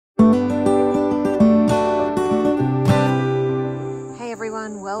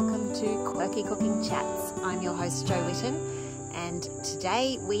Quirky Cooking Chats. I'm your host Jo Whitton, and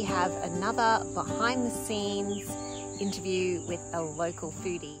today we have another behind the scenes interview with a local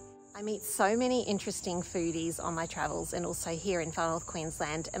foodie. I meet so many interesting foodies on my travels and also here in Far North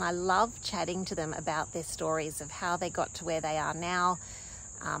Queensland, and I love chatting to them about their stories of how they got to where they are now,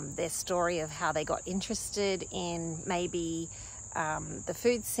 their story of how they got interested in maybe the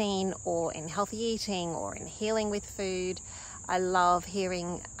food scene or in healthy eating or in healing with food. I love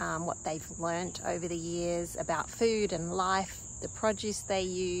hearing what they've learnt over the years about food and life, the produce they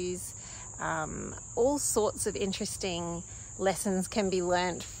use. All sorts of interesting lessons can be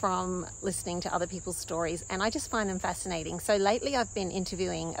learnt from listening to other people's stories, and I just find them fascinating. So lately I've been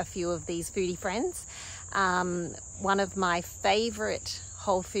interviewing a few of these foodie friends. One of my favourite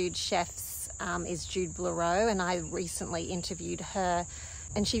whole food chefs is Jude Blereau, and I recently interviewed her,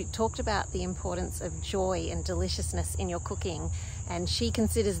 and she talked about the importance of joy and deliciousness in your cooking, and she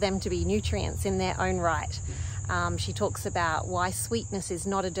considers them to be nutrients in their own right. She talks about why sweetness is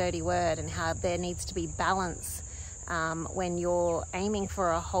not a dirty word and how there needs to be balance. When you're aiming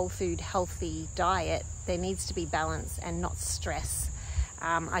for a whole food healthy diet, there needs to be balance and not stress.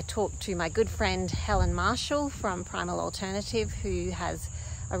 I talked to my good friend Helen Marshall from Primal Alternative, who has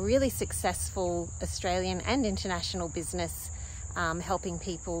a really successful Australian and international business helping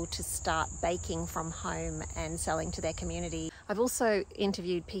people to start baking from home and selling to their community. I've also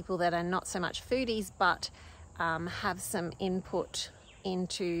interviewed people that are not so much foodies but have some input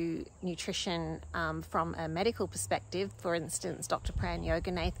into nutrition from a medical perspective. For instance, Dr. Pran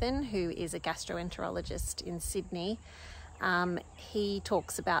Yoganathan, who is a gastroenterologist in Sydney. He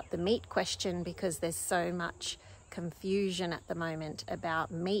talks about the meat question because there's so much confusion at the moment about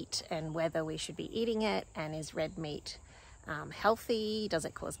meat and whether we should be eating it, and is red meat healthy, does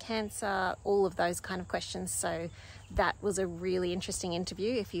it cause cancer, all of those kind of questions. So that was a really interesting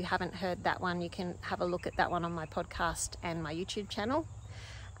interview. If you haven't heard that one, you can have a look at that one on my podcast and my YouTube channel.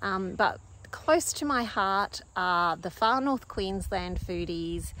 But close to my heart are the Far North Queensland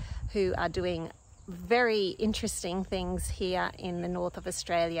foodies who are doing very interesting things here in the north of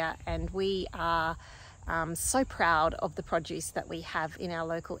Australia, and we are so proud of the produce that we have in our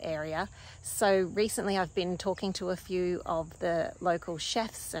local area. So recently I've been talking to a few of the local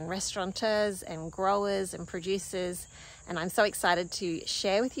chefs and restaurateurs and growers and producers, and I'm so excited to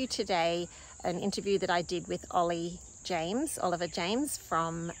share with you today an interview that I did with Oliver James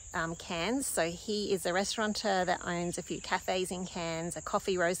from Cairns. So he is a restaurateur that owns a few cafes in Cairns, a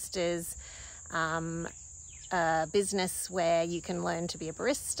coffee roasters, a business where you can learn to be a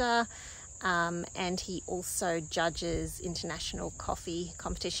barista, and he also judges international coffee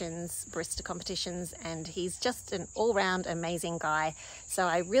competitions, barista competitions, and he's just an all-round amazing guy. So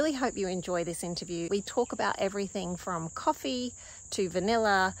I really hope you enjoy this interview. We talk about everything from coffee to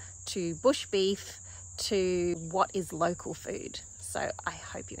vanilla to bush beef to what is local food. So I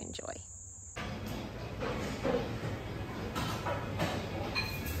hope you enjoy.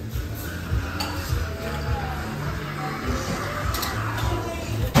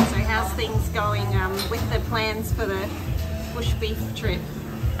 How's things going with the plans for the bush beef trip?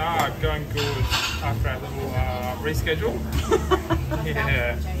 Going good after our little reschedule.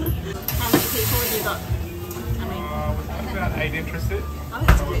 Yeah. How many people have you got coming? We've got about 8 interested. Oh,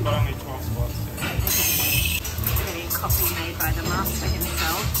 that's good. We've got only 12 spots. Okay. Getting coffee made by the master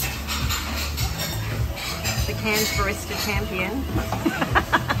himself. The Cairns Barista Champion.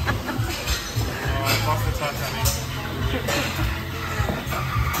 Lost the touch, honey.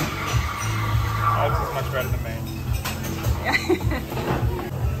 Alex is much better than me.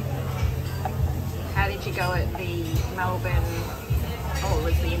 How did you go at the Melbourne, it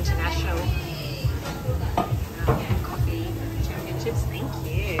was the International Coffee Championships? Thank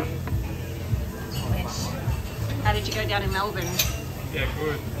you. How did you go down in Melbourne? Yeah,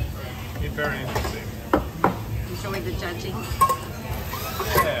 good. Very interesting. Enjoyed the judging?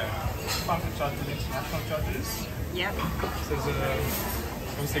 Yeah. Fun to judge with international judges. Yep. So there's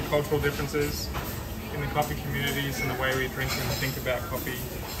obviously cultural differences in the coffee communities and the way we drink and think about coffee.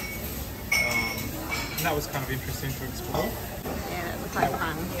 And that was kind of interesting to explore. Yeah, it was like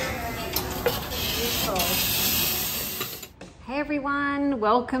fun. Beautiful. Hey everyone,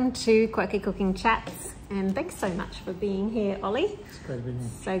 welcome to Quirky Cooking Chats, and thanks so much for being here, Ollie. It's great to be here.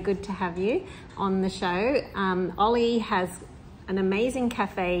 So good to have you on the show. Ollie has an amazing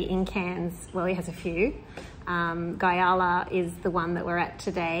cafe in Cairns. Well, he has a few. Guyala is the one that we're at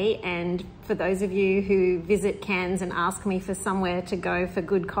today, and for those of you who visit Cairns and ask me for somewhere to go for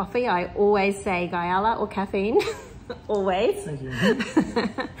good coffee, I always say Guyala or Caffeine. Always. Thank you.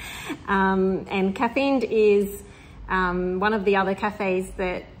 And Caffeine is one of the other cafes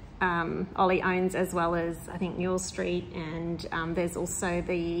that Olly owns, as well as I think Newell Street, and there's also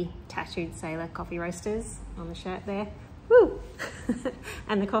the Tattooed Sailor Coffee Roasters on the shirt there. Woo!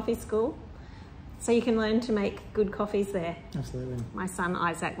 And the coffee school. So you can learn to make good coffees there. Absolutely. My son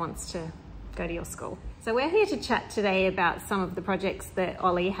Isaac wants to go to your school. So we're here to chat today about some of the projects that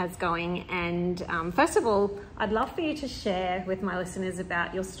Olly has going, and first of all, I'd love for you to share with my listeners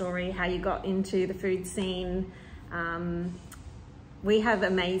about your story, how you got into the food scene. We have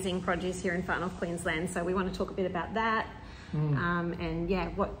amazing produce here in Far North Queensland, so we want to talk a bit about that. And yeah,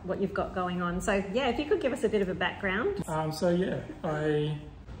 what you've got going on. So yeah, if you could give us a bit of a background. So yeah, I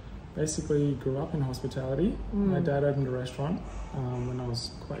basically grew up in hospitality. My dad opened a restaurant when I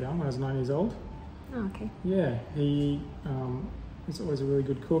was quite young, when I was 9 years old. Oh, okay. Yeah, he was always a really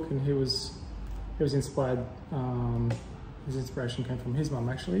good cook, and he was inspired. His inspiration came from his mum,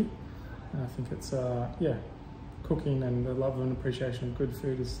 actually. And I think it's yeah, cooking and the love and appreciation of good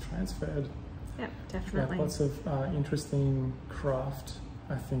food is transferred. Yeah, definitely. Lots of interesting craft.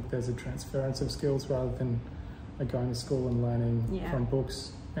 I think there's a transference of skills rather than going to school and learning from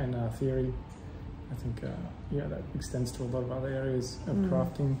books and theory. I think yeah, that extends to a lot of other areas of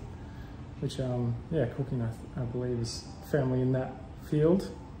crafting, which yeah, cooking I believe is firmly in that field.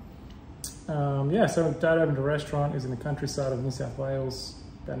 Yeah, so Dad opened a restaurant. Is in the countryside of New South Wales,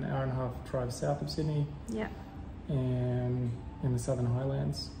 about an hour and a half drive south of Sydney. Yeah. And in the Southern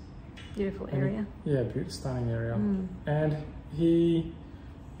Highlands. Beautiful area. Yeah, beautiful, stunning area. And he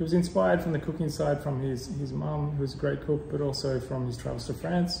was inspired from the cooking side from his mum, who was a great cook, but also from his travels to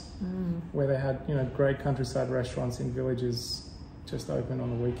France, where they had, you know, great countryside restaurants in villages just open on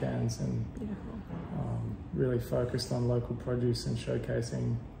the weekends, and really focused on local produce and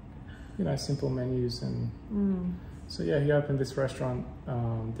showcasing, you know, simple menus. And so yeah, he opened this restaurant,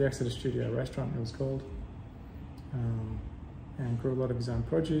 the Exeter Studio Restaurant it was called, and grew a lot of his own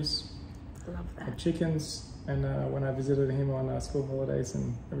produce. Love that. Had chickens, and when I visited him on school holidays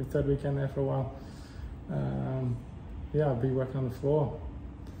and every third weekend there for a while, yeah, I'd be working on the floor.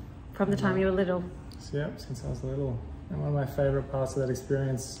 From the time you were little? So, yeah, since I was little. And one of my favourite parts of that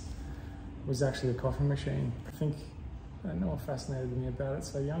experience was actually the coffee machine. I think, I don't know what fascinated me about it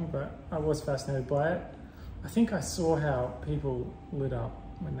so young, but I was fascinated by it. I think I saw how people lit up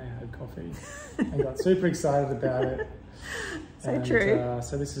when they had coffee and got super excited about it. So true.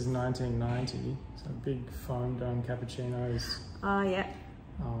 So this is 1990, so big foam dome cappuccinos. Oh, yeah.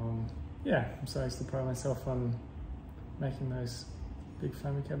 Yeah, so I used to pride myself on making those big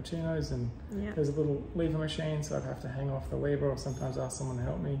foamy cappuccinos, and there's a little lever machine, so I'd have to hang off the lever or sometimes ask someone to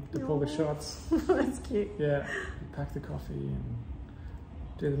help me to pull the shots. That's cute. Yeah, pack the coffee and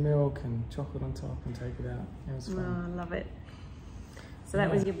do the milk and chocolate on top and take it out. It was fun. Oh, I love it. So that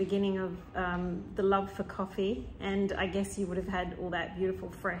was your beginning of the love for coffee, and I guess you would have had all that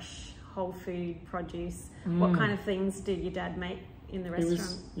beautiful, fresh, whole food produce. What kind of things did your dad make in the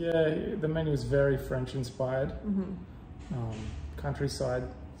restaurant? Yeah, the menu was very French inspired. Countryside,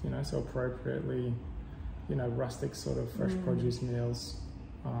 you know, so appropriately, you know, rustic sort of fresh produce meals,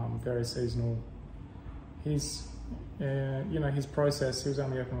 very seasonal. His, you know, his process, he was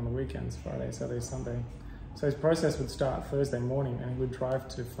only open on the weekends, Friday, Saturday, Sunday. So his process would start Thursday morning, and he would drive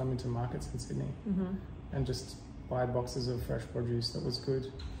to Flemington markets in Sydney and just buy boxes of fresh produce that was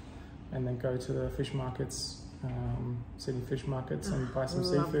good, and then go to the fish markets, Sydney fish markets, and buy some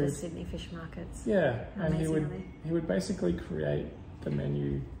seafood. The Sydney fish markets. Yeah, and he would basically create the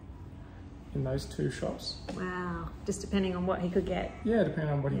menu in those two shops. Wow, just depending on what he could get. Yeah,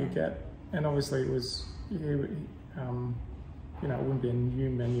 depending on what he could get, and obviously it was, you know, it wouldn't be a new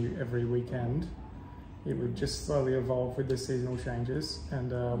menu every weekend. It would just slowly evolve with the seasonal changes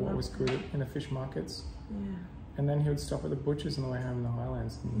and what was good in the fish markets. Yeah. And then he would stop at the butchers on the way home in the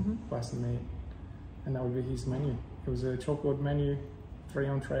Highlands and buy some meat. And that would be his menu. It was a chalkboard menu, 3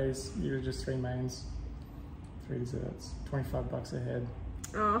 entrees, usually just 3 mains, 3 desserts, $25 a head.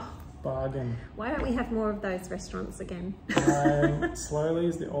 Oh. Bargain. Why don't we have more of those restaurants again? Slowly,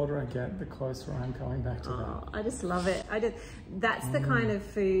 as the older I get, the closer I'm coming back to that. I just love it. That's the kind of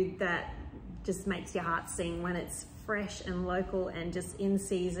food that just makes your heart sing, when it's fresh and local and just in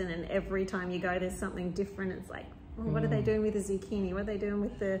season, and every time you go there's something different. It's like, oh, what are they doing with the zucchini? What are they doing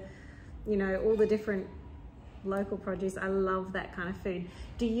with the, you know, all the different local produce? I love that kind of food.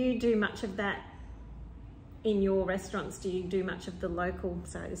 Do you do much of that in your restaurants? Do you do much of the local?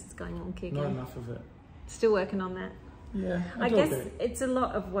 Sorry, this is going on, Quirky. Not enough of it. Still working on that. Yeah, I guess it's a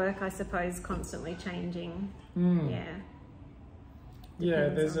lot of work, I suppose, constantly changing. Yeah. Yeah,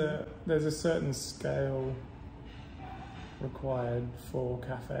 there's a certain scale required for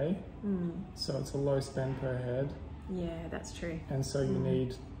cafe, so it's a low spend per head. Yeah, that's true. And so you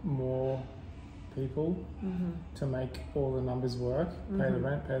need more people to make all the numbers work, pay the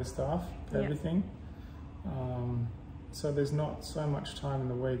rent, pay the staff, pay everything. So there's not so much time in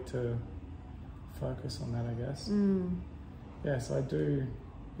the week to focus on that, I guess. Yeah, so I do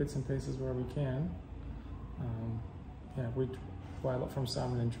bits and pieces where we can. Yeah, we buy a lot from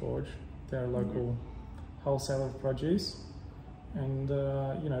Simon and George. They're a local wholesaler of produce, and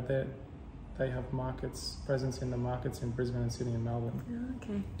you know, they have presence in the markets in Brisbane and Sydney and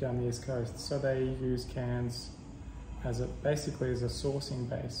Melbourne, down the East Coast. So they use cans basically as a sourcing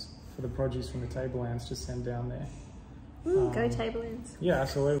base for the produce from the tablelands to send down there. Go tablelands. Yeah,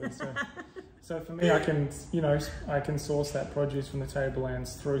 absolutely. So for me, I can source that produce from the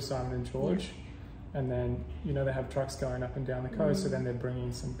tablelands through Simon and George, and then, you know, they have trucks going up and down the coast, so then they're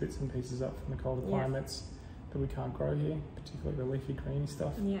bringing some bits and pieces up from the colder climates that we can't grow here, particularly the leafy greeny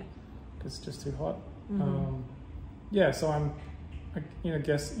stuff. Yeah. Because it's just too hot. Yeah, so I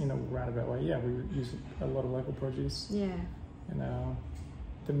guess in a roundabout way, yeah, we use a lot of local produce. Yeah. And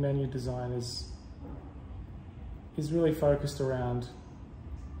the menu design is really focused around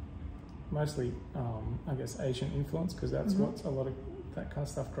mostly, I guess, Asian influence, because that's what a lot of that kind of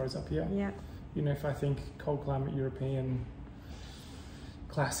stuff grows up here. Yeah. You know, if I think cold climate European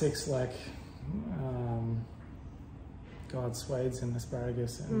classics like swades and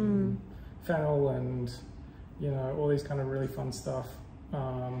asparagus and fennel and, you know, all these kind of really fun stuff.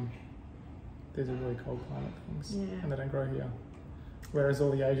 These are really cold climate things, and they don't grow here. Whereas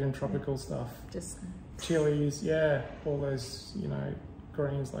all the Asian tropical stuff, just chilies, all those, you know,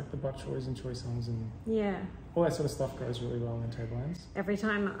 greens like the bok choys and choy sums and all that sort of stuff grows really well in the tablelands. Every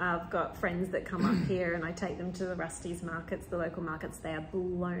time I've got friends that come up here and I take them to the Rusty's markets, the local markets, they are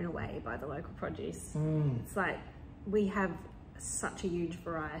blown away by the local produce. It's like we have such a huge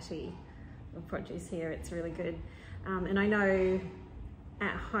variety of produce here. It's really good. And I know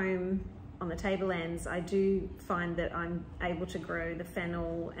at home on the tablelands, I do find that I'm able to grow the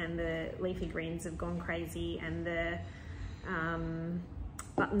fennel, and the leafy greens have gone crazy, and the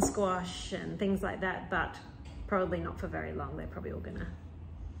button squash and things like that, but probably not for very long. They're probably all gonna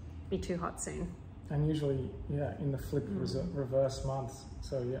be too hot soon. And usually, in the flip reverse months.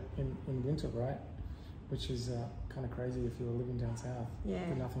 So in winter, right? Which is kind of crazy if you were living down south. Yeah.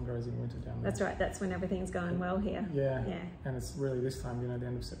 But nothing grows in winter down there. That's right. That's when everything's going well here. Yeah. Yeah. And it's really this time, you know, the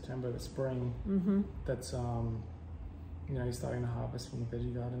end of September, the spring. That's you know, you're starting to harvest from the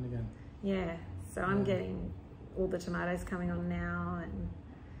veggie garden again. Yeah. So I'm getting all the tomatoes coming on now, and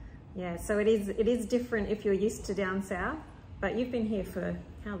so it is different if you're used to down south. But you've been here for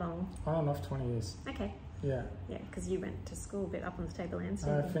how long? On and off 20 years. Okay. Yeah. Yeah, because you went to school a bit up on the tablelands.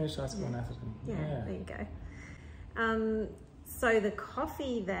 I finished high school in Atherton. Yeah, there you go. So the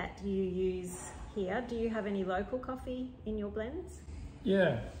coffee that you use here, do you have any local coffee in your blends?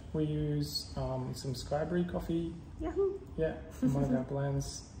 Yeah, we use some Skyberry coffee. Yahoo! Yeah, in one of our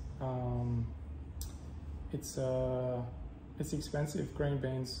blends. It's expensive. Green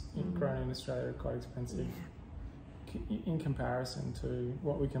beans grown in Australia are quite expensive in comparison to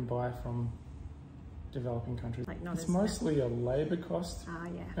what we can buy from developing countries. It's mostly a labour cost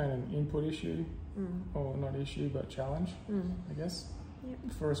and an input issue, or not issue but challenge, I guess,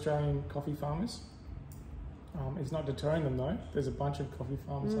 for Australian coffee farmers. It's not deterring them though. There's a bunch of coffee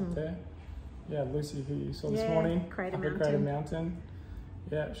farmers up there. Yeah, Lucy, who you saw this morning, up at Crater Mountain.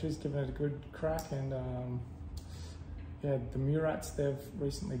 Yeah, she's given it a good crack, and the Murats, they've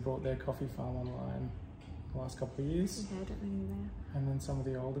recently brought their coffee farm online the last couple of years. Okay, I don't know who they are. And then some of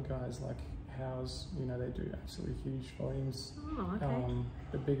the older guys like House, you know, they do absolutely huge volumes. Oh, okay.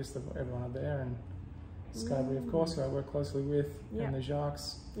 The biggest of everyone up there, and Skyberry, of course, who I work closely with, and the Jacques,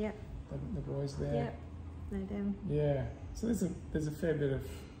 the boys there. Yep, know them. Yeah, so there's a fair bit of,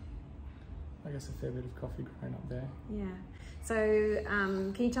 I guess, coffee grown up there. Yeah. So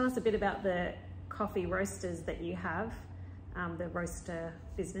can you tell us a bit about the coffee roasters that you have, the roaster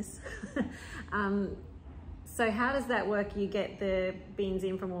business? So how does that work? You get the beans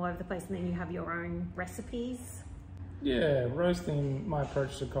in from all over the place, and then you have your own recipes? Yeah, roasting, my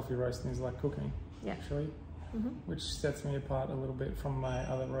approach to coffee roasting is like cooking, actually, which sets me apart a little bit from my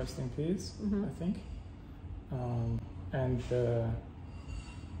other roasting peers, I think. And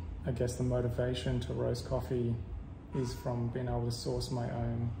I guess the motivation to roast coffee is from being able to source my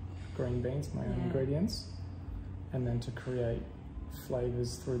own green beans, my own ingredients, and then to create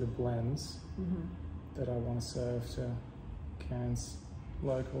flavours through the blends that I want to serve to cans,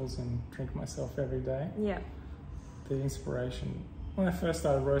 locals, and drink myself every day. Yeah. The inspiration, when I first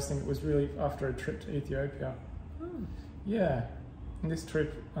started roasting, it was really after a trip to Ethiopia. Yeah, and this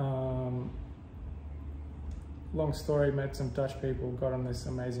trip, long story, met some Dutch people, got on this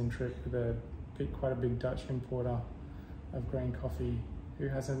amazing trip with quite a big Dutch importer of green coffee who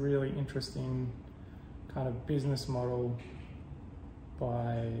has a really interesting kind of business model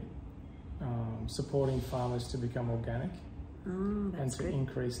by supporting farmers to become organic and to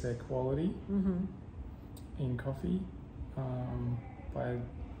increase their quality in coffee by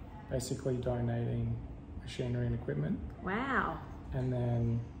basically donating machinery and equipment. Wow. And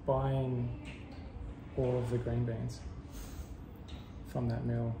then buying all of the green beans from that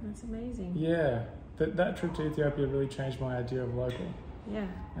mill. That's amazing. Yeah, that trip to Ethiopia really changed my idea of local. Yeah.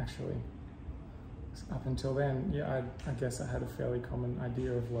 Actually. Up until then, yeah, I guess I had a fairly common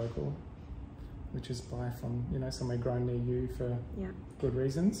idea of local, which is buy from, you know, somewhere grown near you for good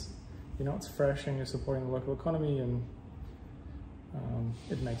reasons. You know, it's fresh and you're supporting the local economy, and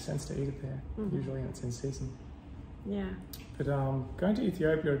it makes sense to eat it there, usually, and it's in season. Yeah. But going to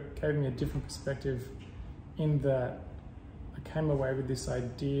Ethiopia gave me a different perspective in that I came away with this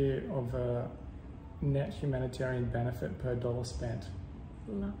idea of a net humanitarian benefit per dollar spent.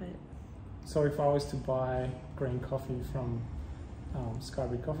 Love it. So if I was to buy green coffee from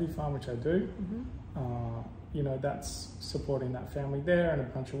Skyberry Coffee Farm, which I do, you know, that's supporting that family there and a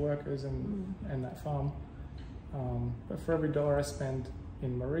bunch of workers and that farm. But for every dollar I spend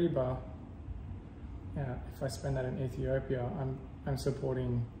in Mariba, if I spend that in Ethiopia, I'm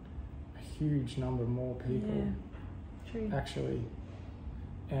supporting a huge number more people, actually.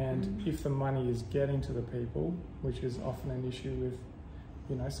 And if the money is getting to the people, which is often an issue with,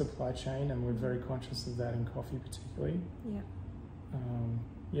 you know, supply chain, and we're very conscious of that in coffee particularly.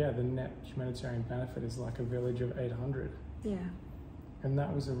 Yeah, the net humanitarian benefit is like a village of 800. Yeah. And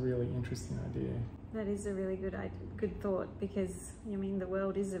that was a really interesting idea. That is a really good thought, because, I mean, the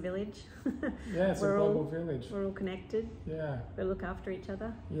world is a village. Yeah, it's a global village. We're all connected. Yeah. We look after each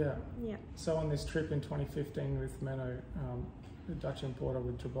other. Yeah. Yeah. So on this trip in 2015 with Menno, the Dutch importer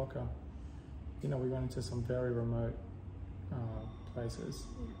with Traboka, you know, we went into some very remote places,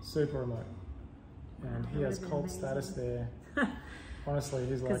 super remote. And he has cult status there. Honestly,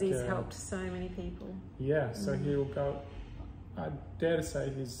 he's like... Because he's helped so many people. Yeah, so he'll go... I dare to say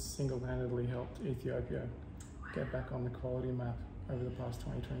he's single-handedly helped Ethiopia get back on the quality map over the past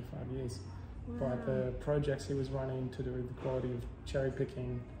 20, 25 years. By the projects he was running to do with the quality of cherry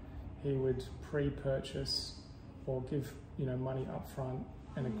picking, he would pre-purchase or give, you know, money up front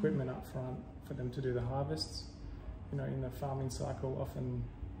and equipment up front for them to do the harvests. You know, in the farming cycle, often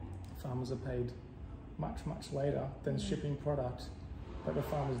farmers are paid much, much later than shipping product, but the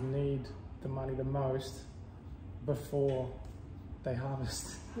farmers need the money the most before they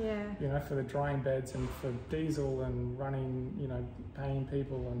harvest. Yeah. You know, for the drying beds and for diesel and running, you know, paying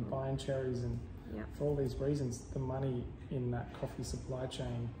people and buying cherries, and for all these reasons, the money in that coffee supply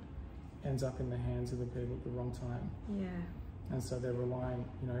chain ends up in the hands of the people at the wrong time. Yeah. And so they're relying,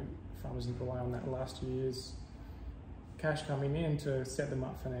 you know, farmers rely on that last year's cash coming in to set them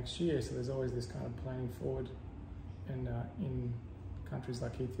up for next year. So there's always this kind of planning forward. And in countries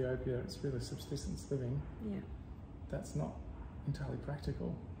like Ethiopia, it's really subsistence living. Yeah. That's not entirely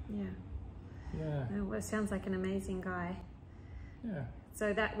practical. Yeah. Yeah. Oh, well, it sounds like an amazing guy. Yeah.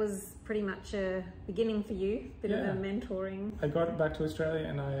 So that was pretty much a beginning for you, bit of a mentoring. I got back to Australia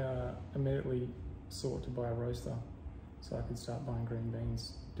and I immediately sought to buy a roaster so I could start buying green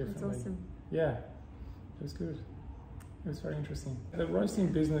beans differently. That's awesome. Yeah, it was good. It was very interesting. The roasting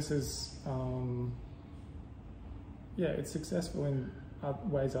business is, it's successful in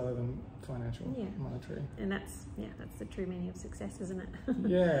ways other than financial, monetary. And that's the true meaning of success, isn't it?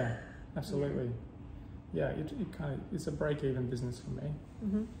 Yeah, absolutely. Yeah, it's a break-even business for me.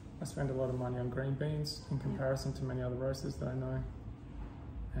 I spend a lot of money on green beans in comparison to many other roasters that I know.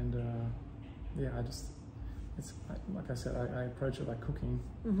 And it's like I said, I approach it like cooking.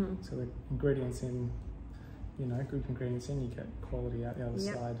 So the ingredients in, you know, good ingredients in, you get quality out the other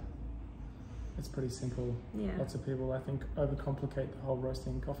side. It's pretty simple. Yeah. Lots of people, I think, overcomplicate the whole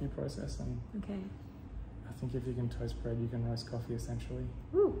roasting coffee process, and I think if you can toast bread, you can roast coffee essentially.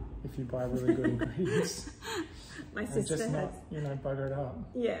 Ooh. If you buy really good ingredients. My sister just not, you know, bugger it up.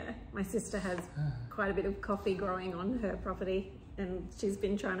 Yeah, my sister has quite a bit of coffee growing on her property, and she's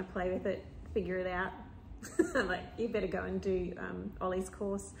been trying to play with it, figure it out. I'm like, you better go and do Olly's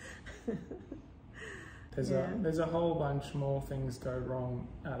course. There's a whole bunch more things go wrong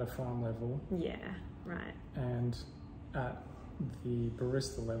at a farm level. Yeah, right. And at the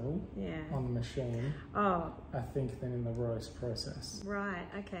barista level, on the machine, I think, than in the roast process. Right,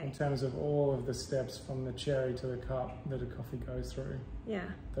 okay. In terms of all of the steps from the cherry to the cup that a coffee goes through. Yeah.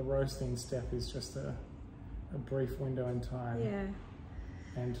 The roasting step is just a brief window in time. Yeah.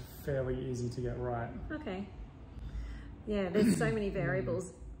 And fairly easy to get right. Okay. Yeah, there's so many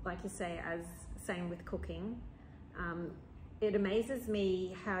variables, like you say, as same with cooking. It amazes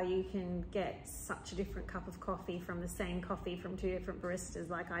me how you can get such a different cup of coffee from the same coffee from two different baristas.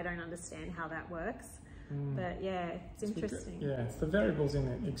 Like, I don't understand how that works. But yeah, it's interesting. Yeah, it's the variables in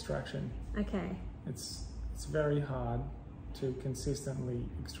the extraction. Okay. It's very hard to consistently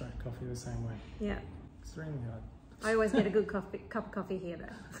extract coffee the same way. Yeah. Extremely hard. I always get a good cup of coffee here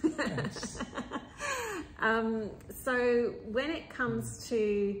though. Yes. So when it comes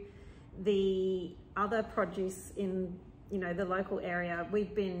to the other produce in, you know, the local area,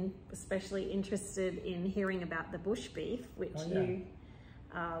 we've been especially interested in hearing about the bush beef, which you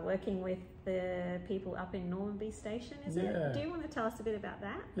are working with the people up in Normanby Station, is it? Do you want to tell us a bit about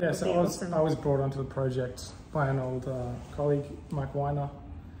that? Yeah, so I was brought onto the project by an old colleague, Mike Weiner,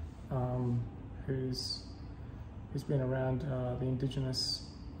 who's been around the indigenous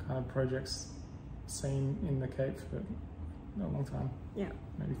kind of projects scene in the Cape for a long time. Yeah.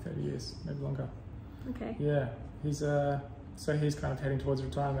 Maybe 30 years, maybe longer. Okay. Yeah, he's kind of heading towards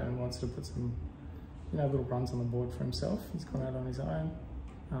retirement and wants to put some, you know, little runs on the board for himself. He's gone out on his own.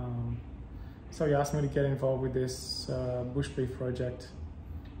 So he asked me to get involved with this bush beef project,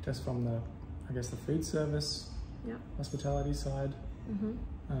 just from the, I guess, the food service, hospitality side.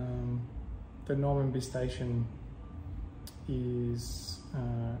 The Normanby Station is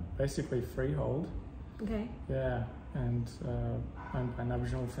basically freehold. Okay. Yeah, and owned by an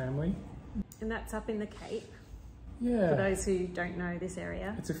Aboriginal family. And that's up in the Cape. Yeah. For those who don't know this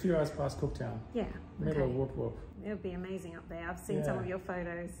area. It's a few hours past Cooktown. Yeah. Middle of Whoop Whoop. It would be amazing up there. I've seen some of your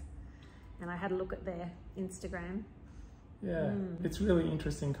photos and I had a look at their Instagram. Yeah, it's really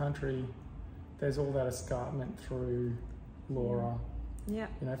interesting country. There's all that escarpment through Laura. Yeah.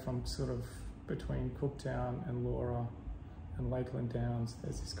 You know, from sort of between Cooktown and Laura and Lakeland Downs,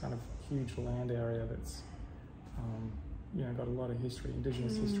 there's this kind of huge land area that's, you know, got a lot of history,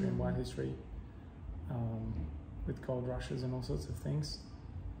 indigenous history and white history, with gold rushes and all sorts of things.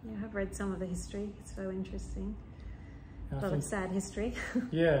 Yeah, I've read some of the history. It's so interesting. A lot of sad history.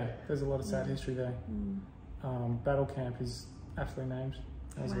 Yeah, there's a lot of sad history there. Battle Camp is aptly named.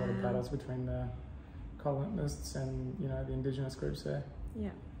 There's a lot of battles between the colonists and, you know, the indigenous groups there.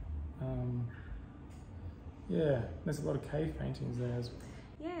 Yeah. Yeah, there's a lot of cave paintings there as well.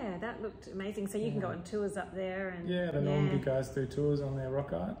 Yeah, that looked amazing. So you can go on tours up there and the Normanby guys do tours on their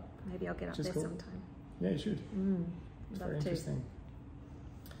rock art. Maybe I'll get up there sometime. Yeah, you should. It's very interesting.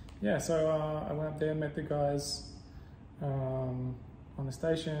 Yeah, so I went up there and met the guys on the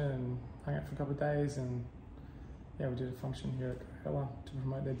station and hung out for a couple of days, and yeah, we did a function here at Coachella to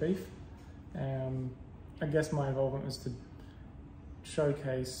promote their beef. I guess my involvement was to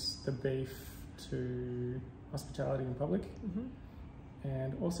showcase the beef to hospitality and public,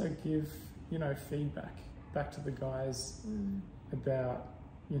 and also give, you know, feedback back to the guys about,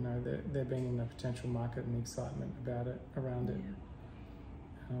 you know, there being a potential market and the excitement about it, around it.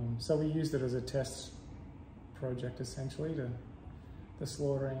 So we used it as a test project, essentially, to the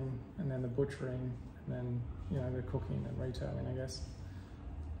slaughtering and then the butchering and then, you know, the cooking and retailing, I guess.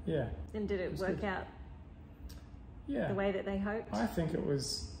 Yeah. And did it work out the way that they hoped? I think it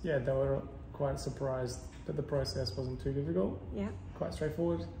was, they were quite surprised that the process wasn't too difficult. Yeah. Quite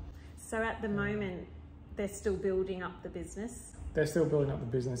straightforward. So at the moment, they're still building up the business? They're still building up the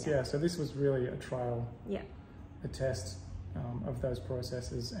business, So this was really a trial, a test of those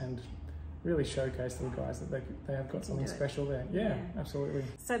processes, and really showcase to the guys that they have got something special there. Yeah, absolutely.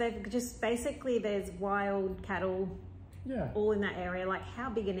 So they've just basically, there's wild cattle all in that area. Like, how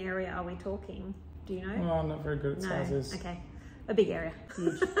big an area are we talking? Do you know? Well, I'm not very good at sizes. Okay, a big area.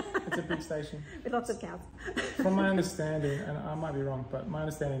 Huge. It's a big station. With lots of cows. From my understanding, and I might be wrong, but my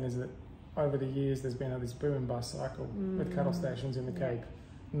understanding is that over the years there's been this boom and bust cycle with cattle stations in the Cape,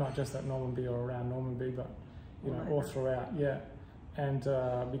 not just at Normanby or around Normanby, but you know, all throughout. Yeah. And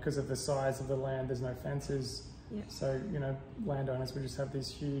because of the size of the land, there's no fences. Yeah. So, you know, landowners would just have these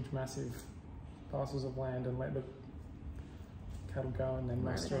huge, massive parcels of land and let the cattle go and then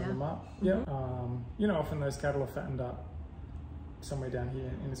muster them up. Yeah. You know, often those cattle are fattened up somewhere down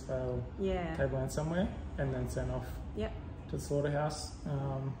here in this vale, tableland somewhere, and then sent off to the slaughterhouse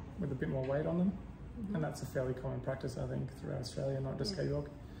with a bit more weight on them. And that's a fairly common practice, I think, throughout Australia, not just Cape York.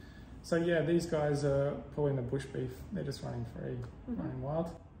 So yeah, these guys are pulling the bush beef. They're just running free, running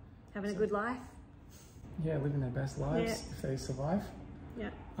wild. Having a good life. Yeah, living their best lives if they survive.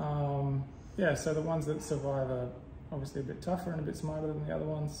 Yeah. So the ones that survive are obviously a bit tougher and a bit smarter than the other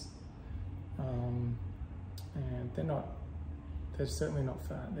ones. And they're certainly not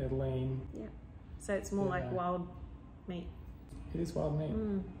fat. They're lean. Yeah. So it's more like wild meat. It is wild meat.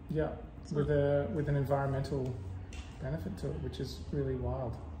 Yeah. With an environmental benefit to it, which is really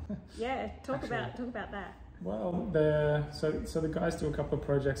wild. Yeah, talk about that. Well, so the guys do a couple of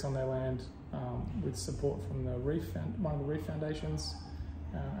projects on their land with support from the one of the reef foundations,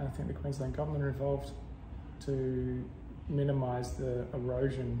 and I think the Queensland government are involved to minimise the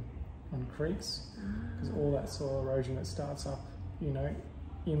erosion on creeks, because all that soil erosion that starts up,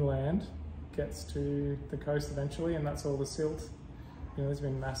 inland gets to the coast eventually, and that's all the silt. There's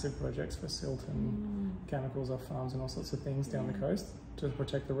been massive projects for silt and chemicals off farms and all sorts of things down the coast to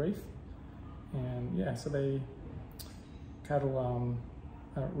protect the reef. And so cattle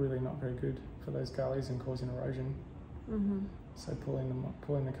are really not very good for those gullies and causing erosion. So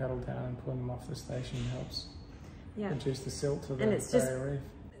pulling the cattle down and pulling them off the station helps reduce the silt to the barrier reef.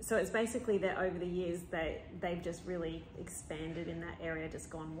 So it's basically that over the years they've just really expanded in that area, just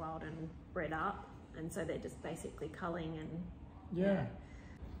gone wild and bred up, and so they're just basically culling and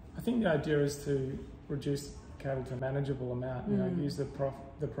I think the idea is to reduce cattle to a manageable amount. Use the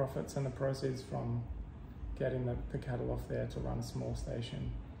profits and the proceeds from getting the cattle off there to run a small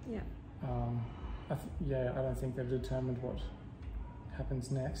station. I don't think they've determined what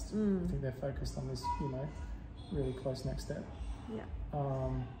happens next. I think they're focused on this, really close next step.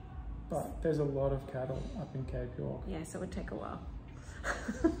 But there's a lot of cattle up in Cape York. Yeah, so it would take a while.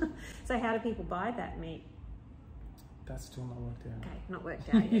 So how do people buy that meat? That's still not worked out. Okay, not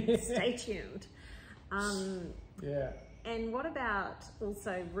worked out yet. Stay tuned. And what about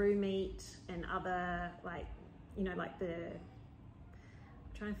also roo meat and other, like the...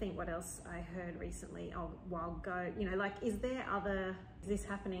 I'm trying to think what else I heard recently. Oh, wild goat. Is this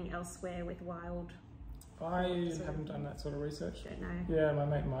happening elsewhere with wild? I haven't done that sort of research. Don't know. Yeah, my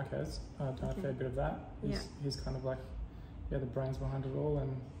mate Mark has done a fair bit of that. He's kind of like, the brains behind it all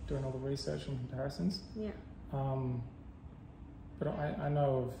and doing all the research and comparisons. But I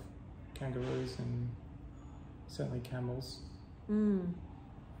know of kangaroos and certainly camels.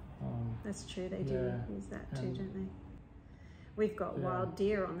 That's true, they do use that too, don't they? We've got wild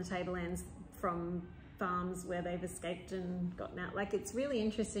deer on the tablelands from farms where they've escaped and gotten out. It's really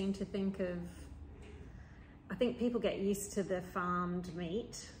interesting to think of. I think people get used to the farmed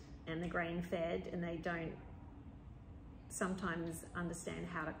meat and the grain-fed, and they don't sometimes understand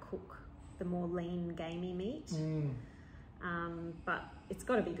how to cook the more lean, gamey meat. But it's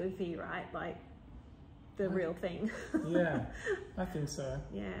got to be good for you, right? The real thing. I think so.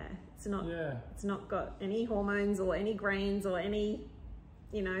 It's not got any hormones or any grains or any,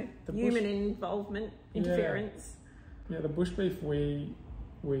 human involvement, interference. The bush beef we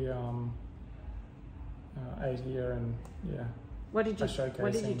ate here, and what did you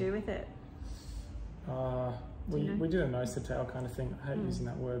do with it? We did a nose to tail kind of thing. I hate using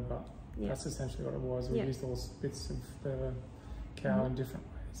that word, but that's essentially what it was. We used all bits of the cow in different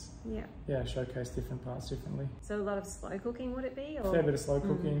ways. Showcase different parts differently. So a lot of slow cooking, would it be? Or? A fair bit of slow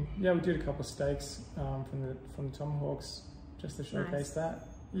cooking. We did a couple of steaks from the tomahawks just to showcase that.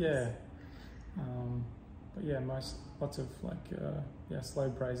 But lots of slow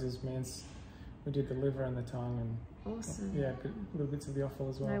braises, mince. We did the liver and the tongue, and awesome. Little bits of the offal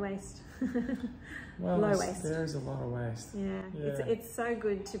as well. No waste. Well, low waste. There is a lot of waste. It's so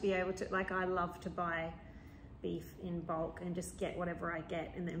good to be able to, I love to buy beef in bulk and just get whatever I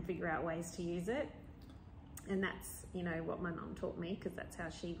get and then figure out ways to use it. And that's, what my mum taught me, because that's how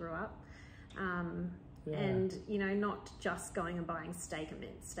she grew up. And, not just going and buying steak and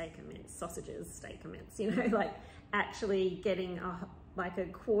mince, sausages, steak and mince, actually getting a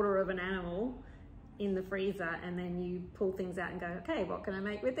quarter of an animal in the freezer, and then you pull things out and go, okay, what can I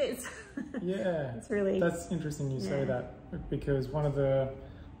make with this? It's really... That's interesting you say that, because one of the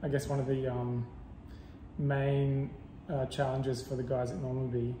main challenges for the guys at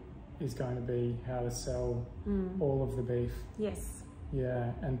Normanby is going to be how to sell all of the beef.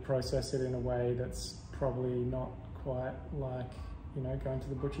 And process it in a way that's probably not quite like, going to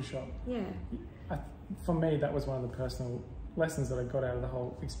the butcher shop. For me, that was one of the personal lessons that I got out of the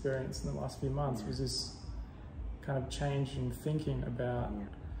whole experience in the last few months, was this kind of change in thinking about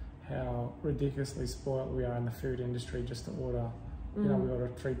how ridiculously spoiled we are in the food industry just to order. We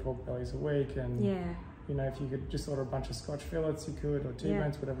order 3 pork bellies a week, and if you could just order a bunch of Scotch fillets, you could, or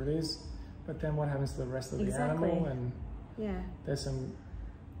T-bones, whatever it is. But then what happens to the rest of the animal? And there's some,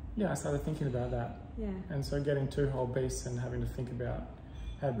 I started thinking about that. And so getting 2 whole beasts and having to think about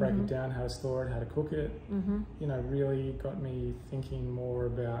how to break it down, how to store it, how to cook it, really got me thinking more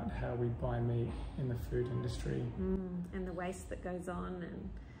about how we buy meat in the food industry. And the waste that goes on.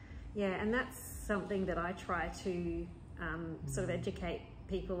 And that's something that I try to sort of educate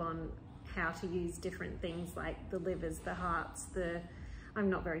people on, how to use different things like the livers, the hearts, I'm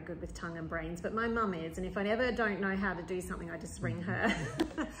not very good with tongue and brains, but my mum is, and if I ever don't know how to do something, I just ring her.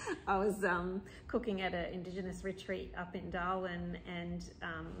 I was cooking at an indigenous retreat up in Darwin, and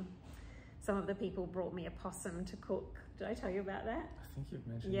some of the people brought me a possum to cook. Did I tell you about that? I think you've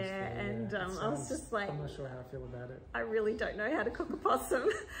mentioned Yeah, this and I was just like, I'm not sure how I feel about it. I really don't know how to cook a possum.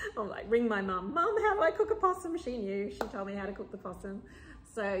 I'm like, ring my mum. Mum, how do I cook a possum? She knew. She told me how to cook the possum.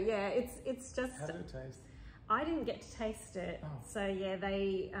 So yeah, it's just... How did it taste? I didn't get to taste it. Oh. So yeah,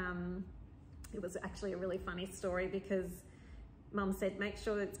 they, it was actually a really funny story because Mum said, make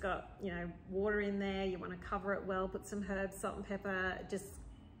sure it's got, you know, water in there. You want to cover it well, put some herbs, salt and pepper, just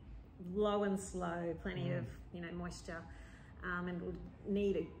low and slow, plenty of, you know, moisture. And it would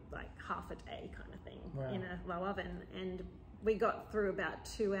need like half a day kind of thing in a low oven. And we got through about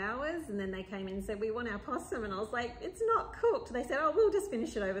 2 hours, and then they came in and said, we want our possum. And I was like, it's not cooked. They said, oh, we'll just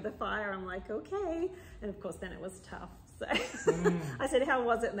finish it over the fire. I'm like, okay. And of course, then it was tough. So I said, how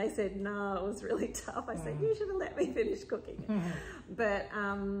was it? And they said, no, it was really tough. I said, you should have let me finish cooking it. But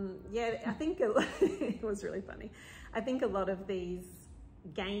yeah, I think it was really funny. I think a lot of these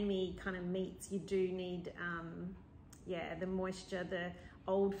gamey kind of meats, you do need, yeah, the moisture, the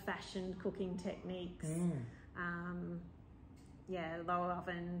old-fashioned cooking techniques. Yeah, low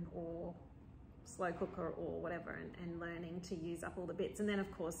oven or slow cooker or whatever, and learning to use up all the bits. And then of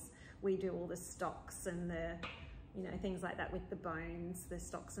course we do all the stocks and the, you know, things like that with the bones, the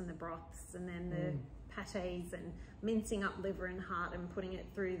stocks and the broths, and then the pâtés, and mincing up liver and heart and putting it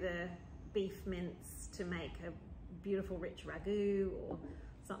through the beef mince to make a beautiful rich ragu or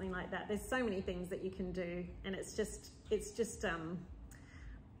something like that. There's so many things that you can do, and it's just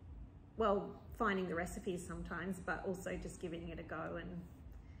well, finding the recipes sometimes, but also just giving it a go. And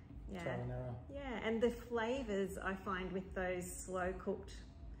yeah, trial and error. Yeah, and the flavors I find with those slow cooked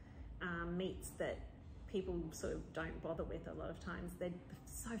meats that people sort of don't bother with a lot of times, they're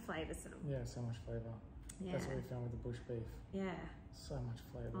so flavoursome. Yeah, so much flavour. Yeah. That's what we found with the bush beef. Yeah. So much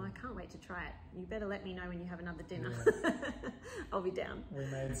flavour. Oh, I can't wait to try it. You better let me know when you have another dinner. Yeah. I'll be down. We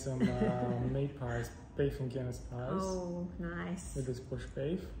made some meat pies, beef and Guinness pies. Oh, nice. With this bush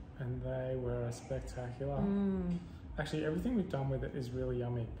beef, and they were spectacular. Actually, everything we've done with it is really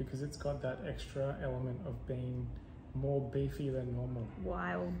yummy because it's got that extra element of being more beefy than normal.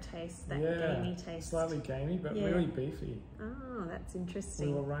 Wild taste, that gamey taste. Slightly gamey, but really beefy. Oh, that's interesting.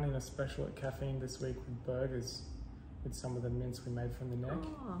 We were running a special at Caffeine this week with burgers with some of the mince we made from the neck.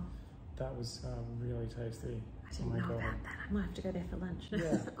 Oh. That was really tasty. I didn't know about that. I might have to go there for lunch.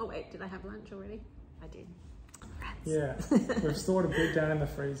 Yeah. Oh wait, did I have lunch already? I did. Rats. Yeah, we've stored a bit down in the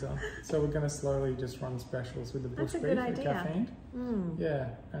freezer, so we're going to slowly just run specials with the bush beef at Caffeine. Yeah,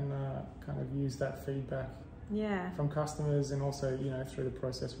 and kind of use that feedback from customers, and also, you know, through the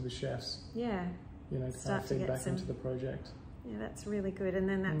process with the chefs. Yeah. You know, kind of feedback into the project. Yeah, that's really good, and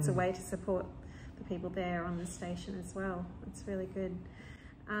then that's a way to support the people there on the station as well. It's really good.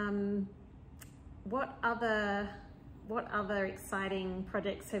 What other exciting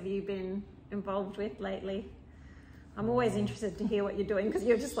projects have you been involved with lately? I'm always interested to hear what you're doing, because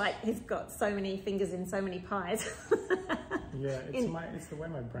you're just like, he's got so many fingers in so many pies. Yeah, it's the way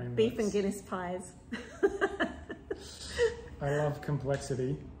my brain beef works. And Guinness pies. I love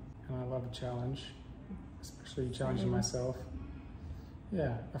complexity, and I love a challenge, especially challenging myself.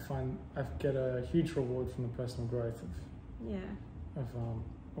 Yeah, I find I get a huge reward from the personal growth of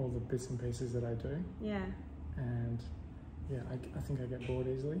all the bits and pieces that I do. Yeah. And yeah, I think I get bored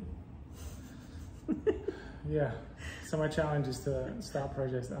easily. Yeah, so my challenge is to start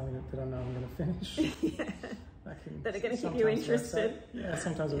projects that I know I'm going to finish. Yeah. That are going to keep you interested. Yeah,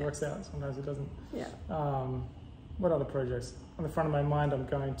 sometimes it works out, sometimes it doesn't. Yeah. What other projects? On the front of my mind, I'm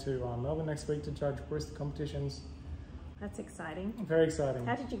going to Melbourne next week to judge barista competitions. That's exciting. Very exciting.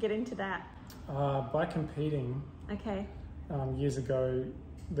 How did you get into that? By competing. Okay. Years ago,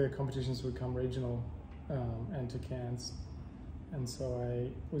 the competitions would come regional and to Cairns. And so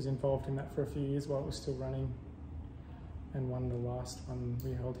I was involved in that for a few years while it was still running, and won the last one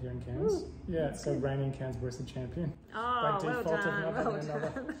we held here in Cairns. Ooh, yeah, so good. Reigning Cairns Barista Champion. Oh, by default of not having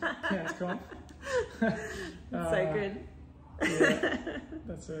another Cairns comp. So good. Yeah,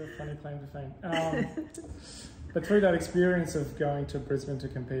 that's a funny claim to fame. But through that experience of going to Brisbane to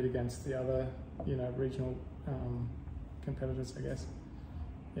compete against the other, you know, regional competitors, I guess,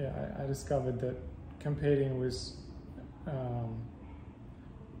 yeah, I discovered that competing was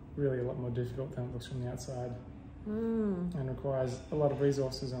really a lot more difficult than it looks from the outside, and requires a lot of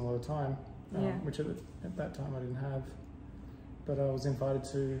resources and a lot of time, which at that time I didn't have. But I was invited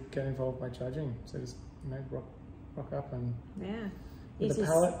to get involved by judging, so just rock up and with a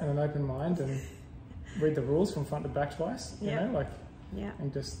palate and an open mind and read the rules from front to back twice. You know, like Yeah.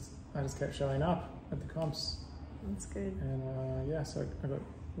 And I just kept showing up at the comps. That's good. And yeah, so I got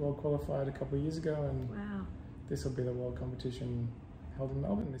world qualified a couple of years ago, and wow, this will be the world competition held in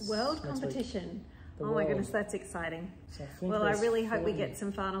Melbourne this world next competition. Week. Oh my goodness, that's exciting. So I really hope we get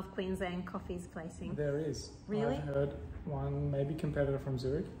some Far North Queensland coffees placing. There is. Really? I've heard one, maybe competitor from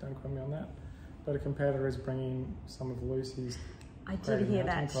Zurich, don't quote me on that, but a competitor is bringing some of Lucy's. I did hear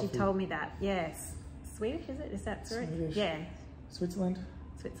that. Coffee. She told me that. Yes. Swedish, is it? Is that Zurich? Swedish. Yeah. Switzerland?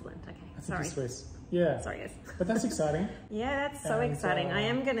 Switzerland, okay. I think Sorry. it's Swiss. Yeah. Sorry, yes. But that's exciting. Yeah, that's so exciting. I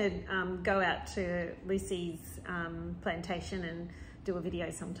am going to go out to Lucy's plantation and do a video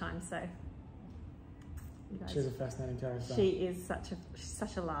sometime, so. She's a fascinating character. She is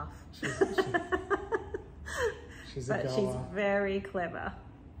such a laugh. She's a goer. She's very clever.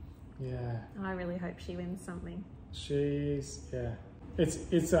 Yeah. I really hope she wins something. Yeah.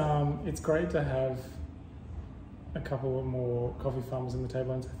 It's great to have a couple more coffee farmers in the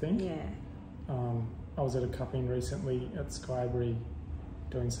tablelands, I think. Yeah. I was at a cupping recently at Skybury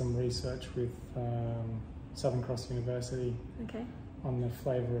doing some research with Southern Cross University on the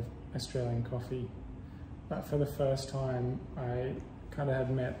flavour of Australian coffee. But for the first time, I kind of had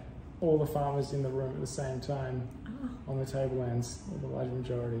met all the farmers in the room at the same time on the tablelands, or the large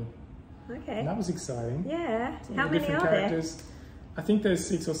majority. Okay. And that was exciting. Yeah. So how many are characters. There? I think there's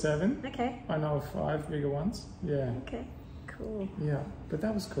 6 or 7. Okay. I know of 5 bigger ones. Yeah. Okay. Cool. Yeah, but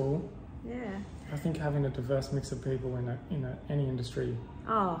that was cool. Yeah. I think having a diverse mix of people in any industry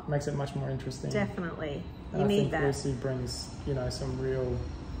makes it much more interesting. Definitely. You need that. I think Lucy brings, some real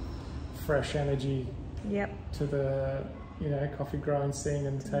fresh energy to the, coffee growing scene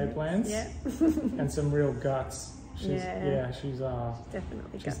in the tablelands. Yeah. And some real guts. She's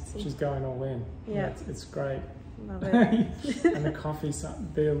definitely gutsy. She's going all in. Yeah. It's great. Love it. And the coffee,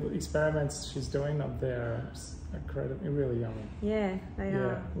 the experiments she's doing up there are incredibly, really yummy. Yeah, they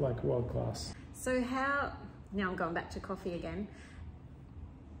are. Yeah, like world class. So now I'm going back to coffee again.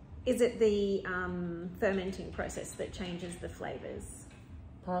 Is it the fermenting process that changes the flavours?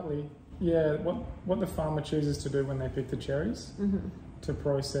 Partly, yeah. What the farmer chooses to do when they pick the cherries, to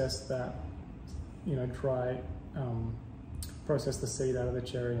process that, process the seed out of the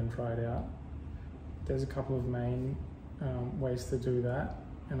cherry and dry it out. There's a couple of main ways to do that,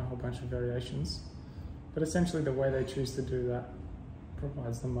 and a whole bunch of variations. But essentially the way they choose to do that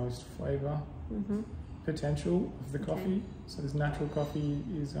provides the most flavour potential of the coffee. So there's natural coffee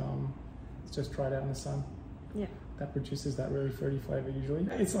is it's just dried out in the sun. Yeah. That produces that really fruity flavour usually.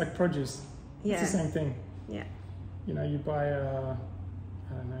 It's like produce. Yeah. It's the same thing. Yeah. You buy a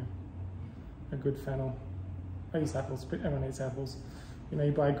good fennel. I use apples, but everyone eats apples. You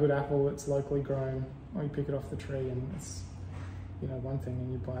buy a good apple that's locally grown, or you pick it off the tree and it's, one thing,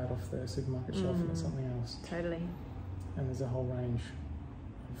 and you buy it off the supermarket shelf and it's something else. Totally. And there's a whole range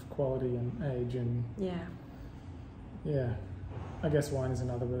of quality and age and... Yeah. I guess wine is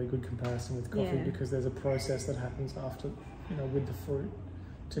another really good comparison with coffee because there's a process that happens after, with the fruit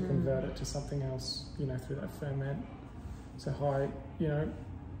to convert it to something else, through that ferment. So high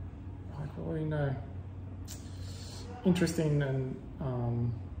quality, interesting and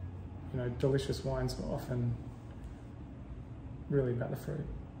delicious wines are often really about the fruit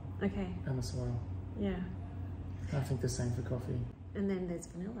and the soil. Yeah. And I think the same for coffee. And then there's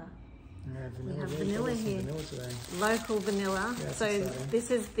vanilla. Yeah, vanilla. We have vanilla here. Vanilla today. Local vanilla. Yeah, so exciting.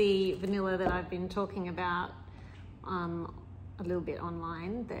 This is the vanilla that I've been talking about a little bit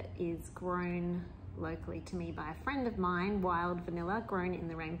online, that is grown locally to me by a friend of mine, wild vanilla grown in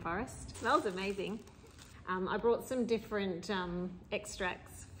the rainforest. Smells amazing. I brought some different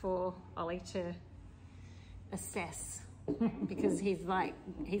extracts for Olly to assess because he's got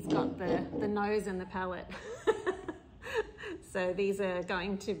the nose and the palate. So these are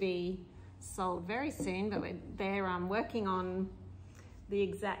going to be sold very soon, but they're working on the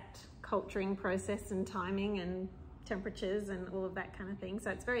exact culturing process and timing and temperatures and all of that kind of thing.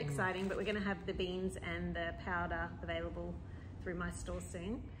 So it's very exciting, but we're going to have the beans and the powder available through my store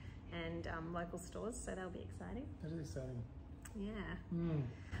soon, and local stores, so that'll be exciting. That is exciting. Yeah.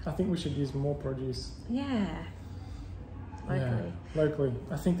 I think we should use more produce. Yeah. Locally. Yeah, locally.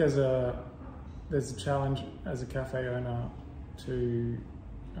 I think there's a challenge as a cafe owner to,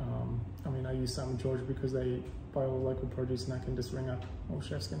 I use Sam and George because they buy all the local produce and I can just ring up, all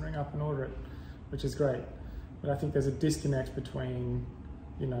chefs can ring up and order it, which is great. But I think there's a disconnect between,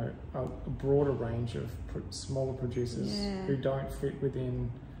 a broader range of smaller producers who don't fit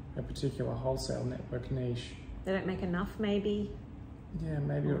within a particular wholesale network niche. They don't make enough, maybe. Yeah,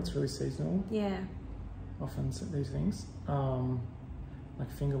 maybe it's really seasonal. Yeah. Often these things.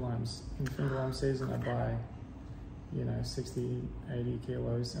 Like finger limes. In finger lime season, I buy you know, 60, 80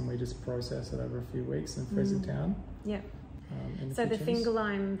 kilos, and we just process it over a few weeks and freeze it down. Yep. So the finger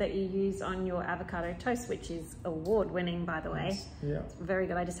lime that you use on your avocado toast, which is award-winning, by the way. Yeah. It's very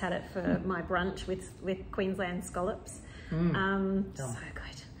good. I just had it for my brunch with Queensland scallops. So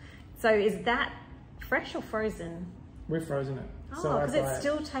good. So is that fresh or frozen? We're frozen it. Oh, because it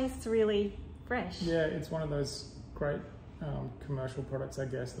still tastes really fresh. Yeah, it's one of those great commercial products, I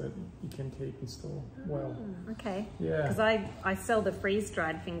guess, that you can keep and store well. Okay. Yeah. Because I sell the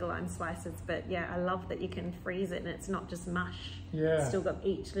freeze-dried finger lime slices, but yeah, I love that you can freeze it and it's not just mush. Yeah. It's still got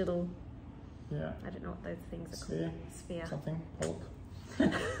each little, yeah, I don't know what those things are called. Sphere. Something. Pulp.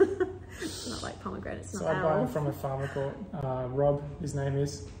 It's not like pomegranate, it's so not I buy them from a farmer called Rob, his name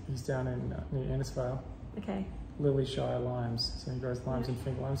is. He's down in near Innisfail. Okay. Lily-Shire limes. So he grows limes and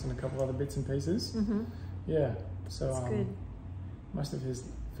finger limes and a couple other bits and pieces. Yeah. So that's good. Most of his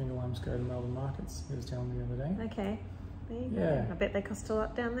finger limes go to Melbourne markets, he was telling me the other day. Okay. There you go. I bet they cost a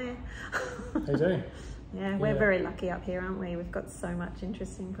lot down there. They do. Yeah, we're very lucky up here, aren't we? We've got so much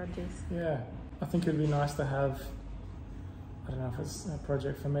interesting produce. Yeah. I think it'd be nice to have, I don't know if it's a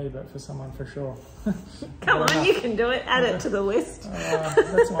project for me, but for someone for sure. Come on, you can do it. Add it to the list.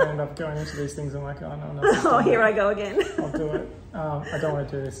 That's why I end up going into these things. I'm like, oh no. Oh, here I go again. I'll do it. I don't want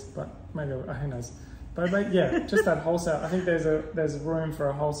to do this, but maybe, who knows. But yeah, just that wholesale. I think there's room for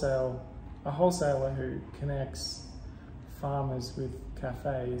a wholesaler who connects farmers with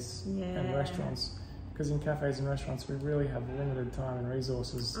cafes and restaurants. Because in cafes and restaurants, we really have limited time and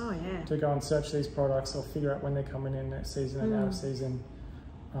resources to go and search these products or figure out when they're coming in next season and out of season.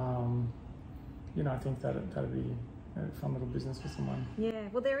 You know, I think that'd be a fun little business for someone. Yeah,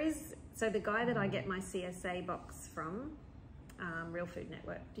 well, there is. So the guy that I get my CSA box from, Real Food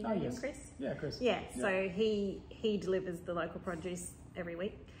Network. Do you know him, Chris? Yeah, Chris. Yeah, so he delivers the local produce every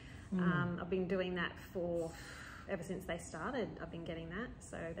week. I've been doing that ever since they started. I've been getting that,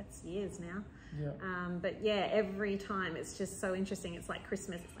 so that's years now. Yeah. But yeah, every time it's just so interesting. It's like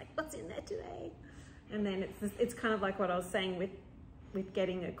Christmas. It's like, what's in there today? And then it's kind of like what I was saying with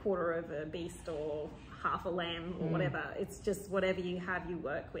getting a quarter of a beast or half a lamb or whatever. It's just whatever you have, you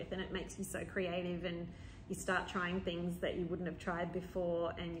work with, and it makes you so creative, and you start trying things that you wouldn't have tried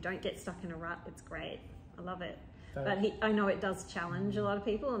before, and you don't get stuck in a rut. It's great. I love it. But I know it does challenge a lot of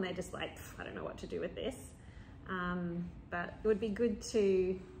people, and they're just like, I don't know what to do with this. But it would be good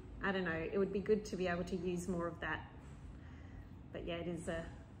to, I don't know, it would be good to be able to use more of that. But yeah,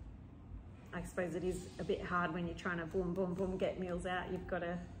 I suppose it is a bit hard when you're trying to boom, boom, boom, get meals out. You've got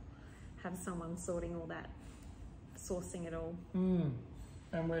to have someone sorting all that, sourcing it all. And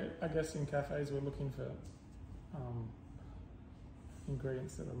I guess in cafes, we're looking for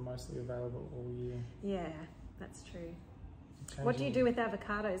ingredients that are mostly available all year. Yeah, that's true. What do you do with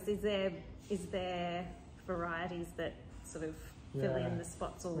avocados? Is there varieties that sort of fill in the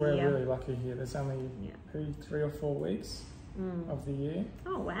spots all year? We're really lucky here. There's only 3 or 4 weeks of the year.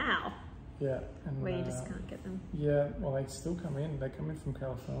 Oh, wow. Yeah. And, where you just can't get them. Yeah, well, they still come in. They come in from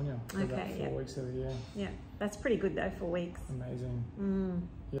California for about 4 weeks of the year. Yeah, that's pretty good though, 4 weeks. Amazing.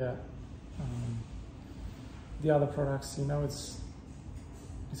 Yeah. The other products, you know, it's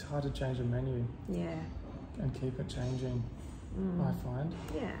hard to change a menu. Yeah. And keep it changing, I find.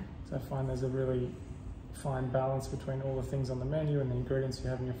 Yeah. So I find there's a really fine balance between all the things on the menu and the ingredients you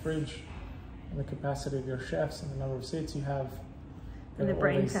have in your fridge, and the capacity of your chefs and the number of seats you have. And the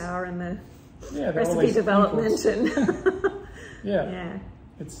brain power and the recipe development and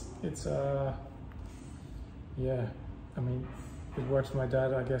I mean, it worked for my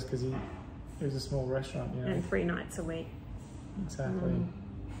dad, I guess, because he was a small restaurant, you know. And 3 nights a week. Exactly.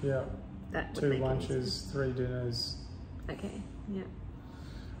 Yeah. That 2 lunches, 3 dinners. Okay. Yeah.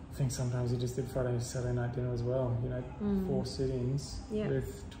 I think sometimes he just did Friday and Saturday night dinner as well, you know, 4 sit-ins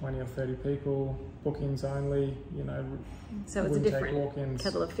with 20 or 30 people, bookings only, you know. So it's a different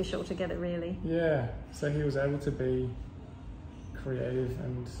kettle of fish altogether, really. Yeah, so he was able to be creative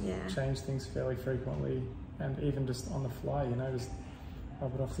and change things fairly frequently, and even just on the fly, you know, just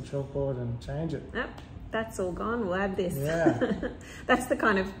rub it off the chalkboard and change it. Yep, that's all gone. We'll add this. Yeah, that's the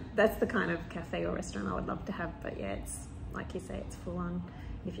kind of cafe or restaurant I would love to have. But yeah, it's like you say, it's full on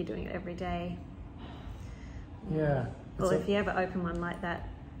if you're doing it every day. Yeah. Well, if you ever open one like that,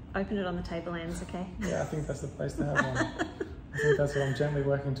 open it on the table ends, okay? Yeah, I think that's the place to have one. I think that's what I'm gently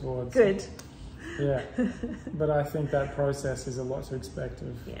working towards. Good. Yeah, but I think that process is a lot to expect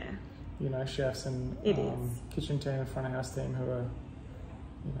of, you know, chefs and kitchen team and front of house team who are,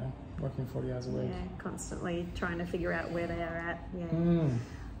 you know, working 40 hours a week. Yeah, constantly trying to figure out where they are at. Yeah,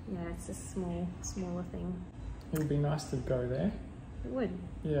 yeah, it's a smaller thing. It would be nice to go there It would.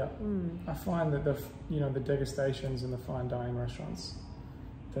 Yeah. I find that the degustations and the fine dining restaurants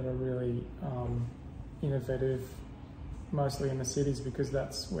that are really innovative, mostly in the cities, because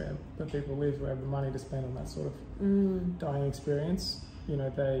that's where the people live, who have the money to spend on that sort of dining experience. You know,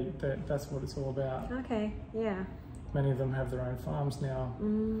 that's what it's all about. Okay, yeah. Many of them have their own farms now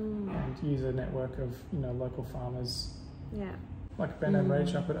and use a network of, local farmers. Yeah. Like Ben and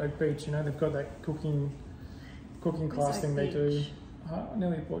Rach up at Oak Beach, they've got that cooking class thing they do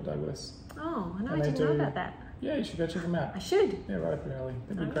nearly at Port Douglas. Oh, I didn't know about that. Yeah, you should go check them out. I should. Yeah, right up and early.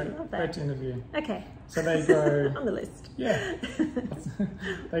 It'd be great to interview. Okay. So they grow on the list. Yeah.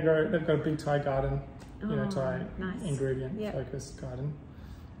 They've got a big Thai garden, Thai ingredient focused garden.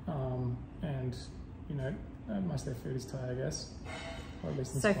 And most of their food is Thai, I guess. Or at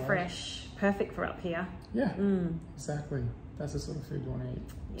least inspired. So fresh, perfect for up here. Yeah, exactly. That's the sort of food you want to eat.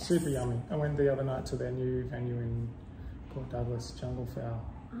 Yes. Super yummy. I went the other night to their new venue in Port Douglas, Jungle Fowl.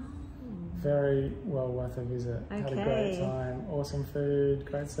 Very well worth a visit. Okay. Had a great time. Awesome food,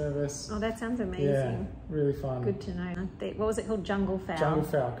 great service. Oh, that sounds amazing. Yeah, really fun. Good to know. What was it called? Jungle Fowl. Jungle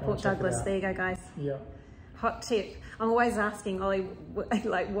Fowl. Port Douglas. There you go, guys. Yeah. Hot tip. I'm always asking Ollie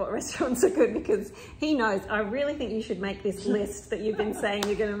what restaurants are good, because he knows. I really think you should make this list that you've been saying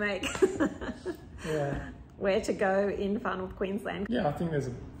you're going to make. Yeah. Where to go in Far North Queensland. Yeah, I think there's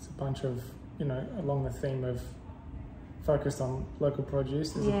a bunch of, along the theme of focused on local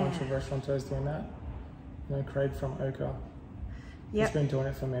produce. There's a bunch of restaurateurs doing that. Craig from Oka. He's been doing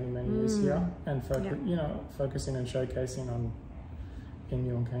it for many, many years here, and focusing and showcasing on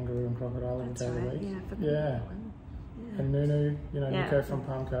emu and kangaroo and crocodile every day of the week. Yeah. And Nunu, Nico from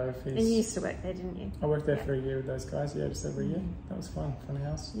Palm Cove. And you used to work there, didn't you? I worked there for a year with those guys, just every year. That was fun, fun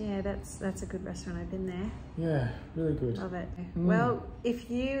house. Yeah, that's a good restaurant. I've been there. Yeah, really good. Love it. Well, if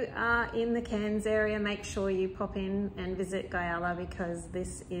you are in the Cairns area, make sure you pop in and visit Guyala, because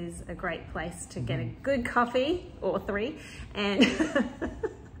this is a great place to get a good coffee, or 3, and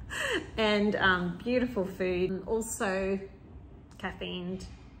and beautiful food. Also caffeined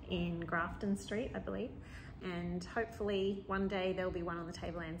in Grafton Street, I believe. And hopefully one day there'll be one on the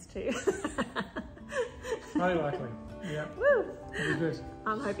Tablelands too. Highly likely. Yeah. Woo! It'll be good.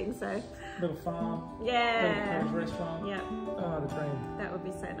 I'm hoping so. Little farm. Yeah. Little restaurant. Yeah. Oh, the dream. That would be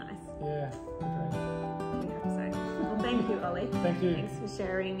so nice. Yeah, the dream. We hope so. Well, thank you, Ollie. Thank you. Thanks for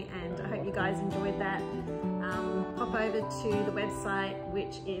sharing, and I hope you guys enjoyed that. Pop over to the website,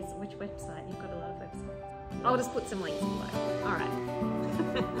 which website? You've got a lot of websites. I'll just put some links below. All right.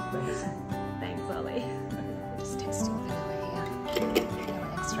 Thanks. Thanks, Ollie. Just testing vanilla here. Vanilla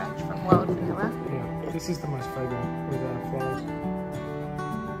extract from World Vanilla. Yeah, this is the most fragrant with flowers.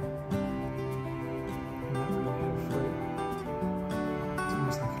 Not really have fruit. It's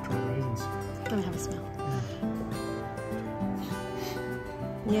almost like dried raisins. Let me have a smell.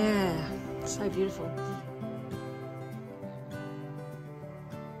 Yeah, so beautiful.